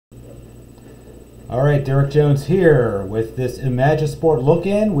All right, Derek Jones here with this Imagisport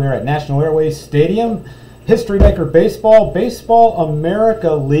look-in. We're at National Airways Stadium. History Maker Baseball, Baseball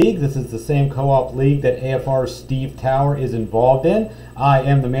America League. This is the same co-op league that AFR's Steve Tower is involved in. I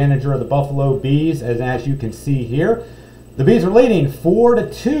am the manager of the Buffalo Bees, as you can see here. The Bees are leading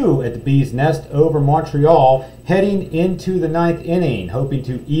 4-2 at the Bees' Nest over Montreal, heading into the 9th inning, hoping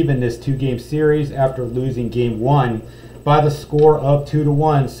to even this two-game series after losing Game 1 by the score of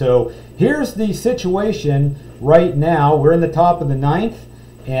 2-1. So here's the situation right now. We're in the top of the 9th,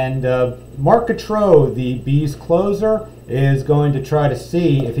 and Mark Gautreau, the Bees closer, is going to try to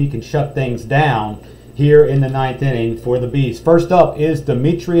see if he can shut things down here in the 9th inning for the Bees. First up is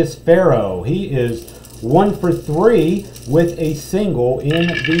Demetrius Farrow. He is 1 for 3 with a single in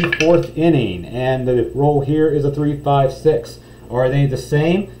the 4th inning, and the roll here is a 3-5-6. Are they the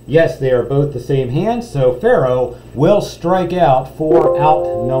same? Yes, they are both the same hand, so Farrow will strike out for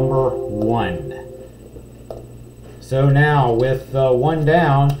out number 1. So now with 1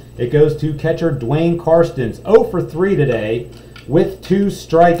 down, it goes to catcher Dwayne Karstens, 0 for 3 today with 2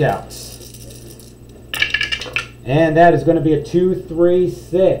 strikeouts. And that is going to be a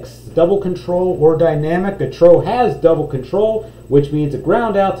 2-3-6. Double control or dynamic. Gautreau has double control, which means a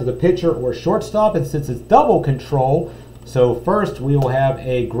ground out to the pitcher or shortstop. And since it's double control, so first we will have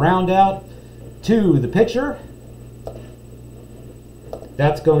a ground out to the pitcher.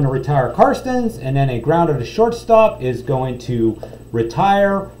 That's going to retire Karstens, and then a grounder to shortstop is going to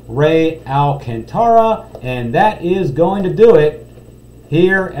retire Ray Alcantara, and that is going to do it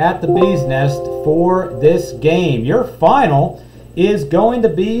here at the Bees Nest for this game. Your final is going to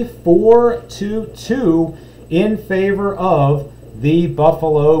be 4-2 in favor of the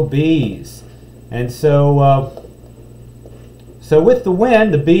Buffalo Bees. And so with the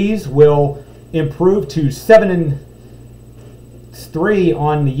win, the Bees will improve to 7-3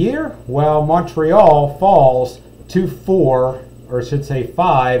 on the year, while Montreal falls to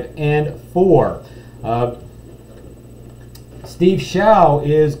 5-4. Steve Shaw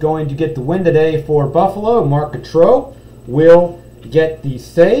is going to get the win today for Buffalo. Mark Gautreau will get the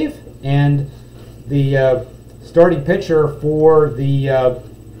save, and the starting pitcher for the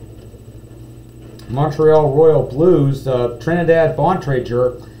Montreal Royal Blues, Trinidad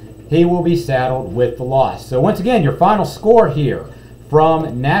Bontrager, he will be saddled with the loss. So once again, your final score here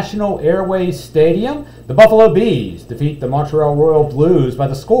from National Airways Stadium: the Buffalo Bees defeat the Montreal Royal Blues by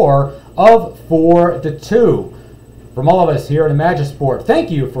the score of 4-2. From all of us here at Imagisport, thank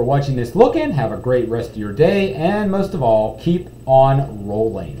you for watching this look-in. Have a great rest of your day, and most of all, keep on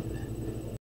rolling.